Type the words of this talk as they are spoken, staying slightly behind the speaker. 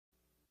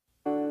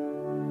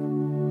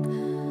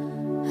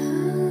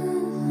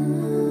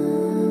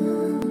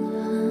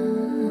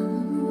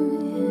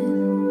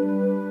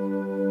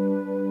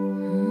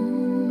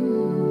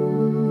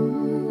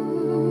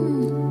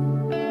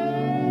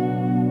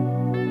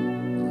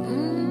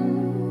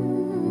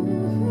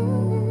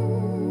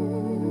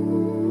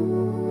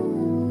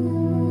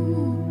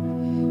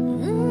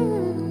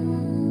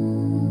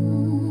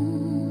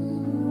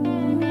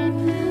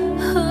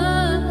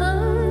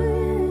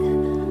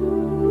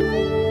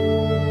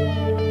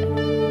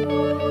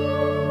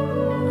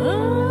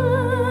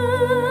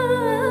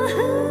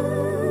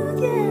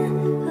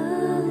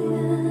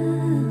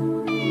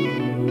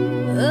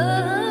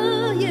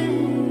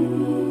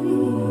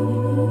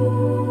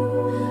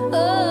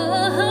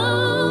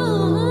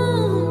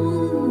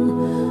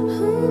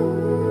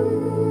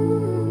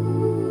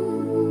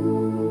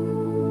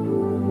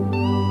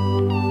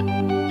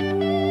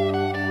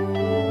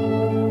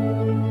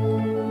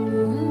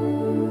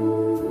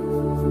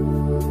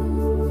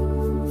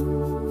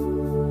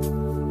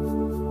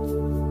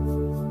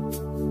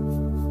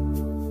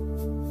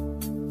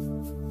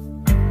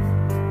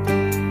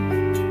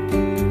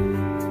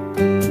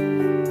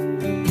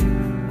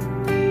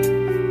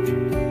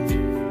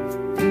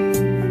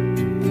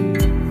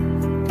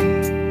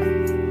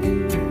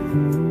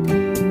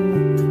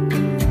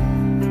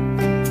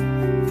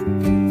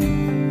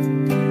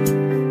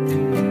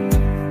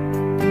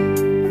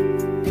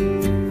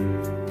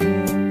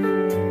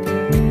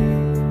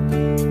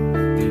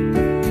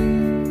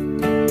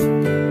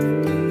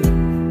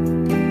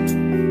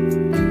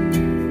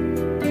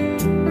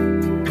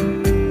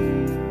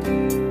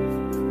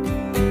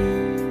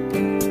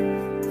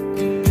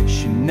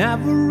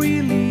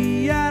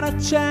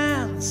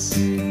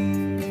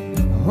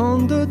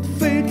that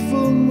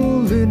fateful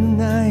moonlit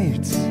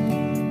night,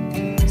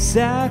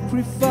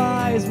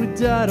 sacrifice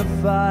without a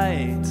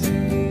fight,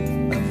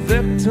 a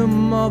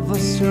victim of a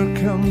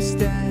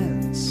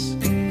circumstance.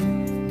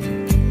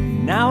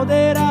 Now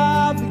that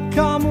I've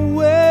become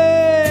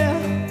aware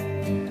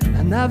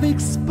and I've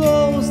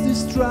exposed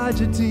this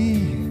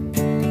tragedy,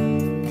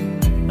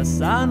 a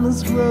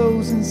sadness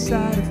grows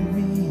inside of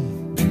me.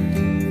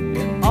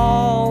 It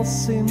all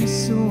seems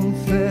so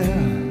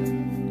unfair.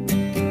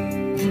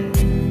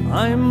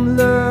 I'm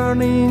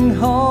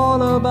learning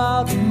all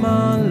about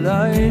my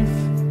life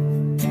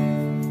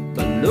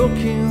by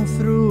looking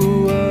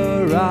through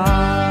her eyes.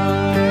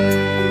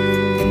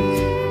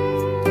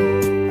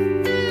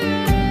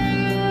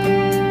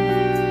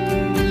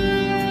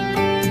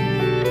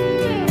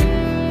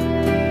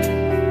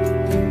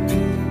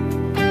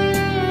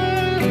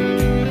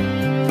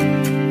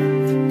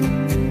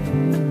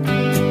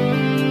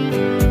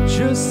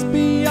 Just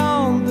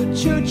beyond the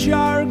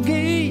churchyard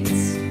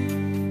gates,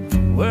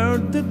 where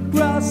the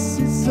grass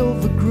is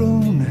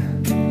overgrown,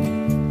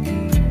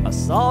 I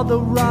saw the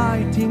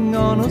writing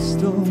on a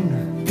stone.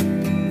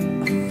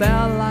 I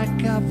felt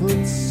like I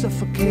would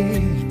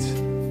suffocate.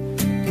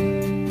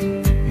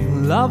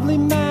 In lovely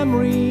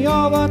memory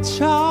of a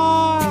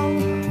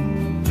child,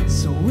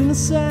 so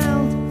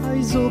innocent,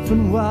 eyes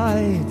open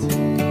wide.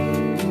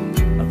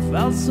 I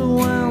felt so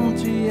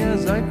empty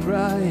as I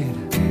cried.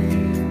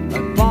 A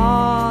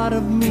part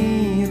of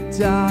me had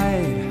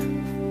died.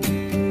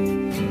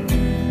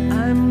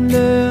 I'm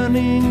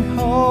learning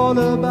all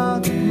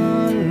about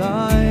my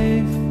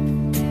life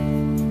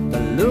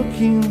by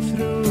looking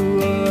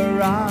through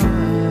her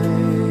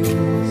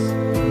eyes.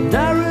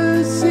 There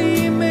is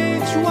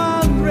image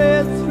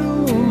wandering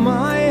through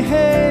my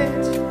head.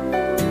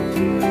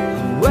 I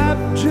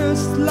wept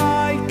just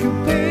like a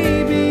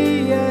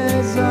baby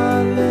as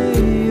I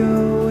lay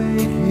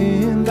awake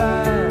in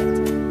bed.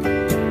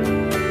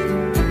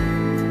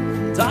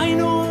 And I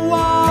know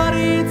what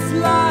it's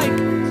like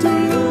to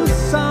lose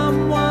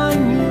someone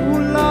you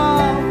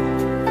love,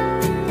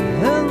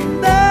 and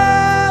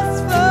that's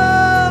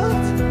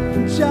felt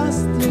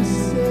just the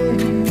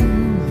same.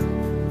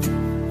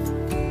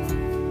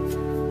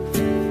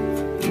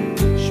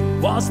 She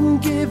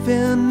wasn't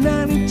given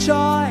any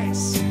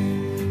choice.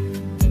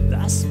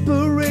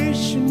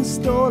 Desperation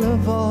stole her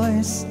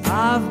voice.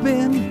 I've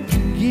been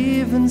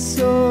given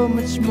so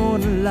much more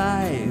than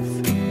life.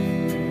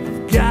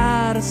 I've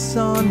got a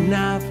son,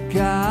 I've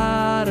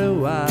got a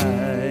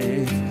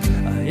wife.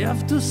 I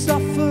have to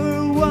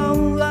suffer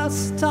one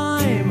last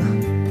time,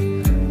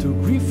 to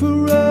grieve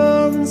for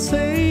her and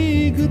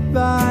say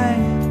goodbye,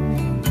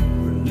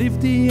 relieve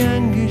the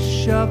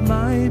anguish of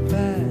my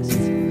past,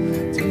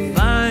 to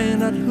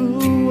find out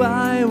who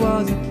I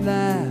was at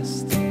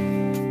last.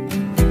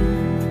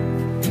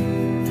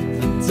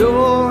 The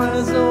door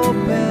has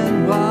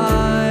opened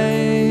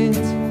wide,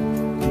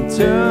 I'm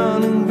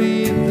turning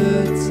with the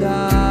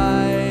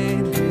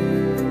tide,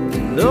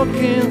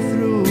 looking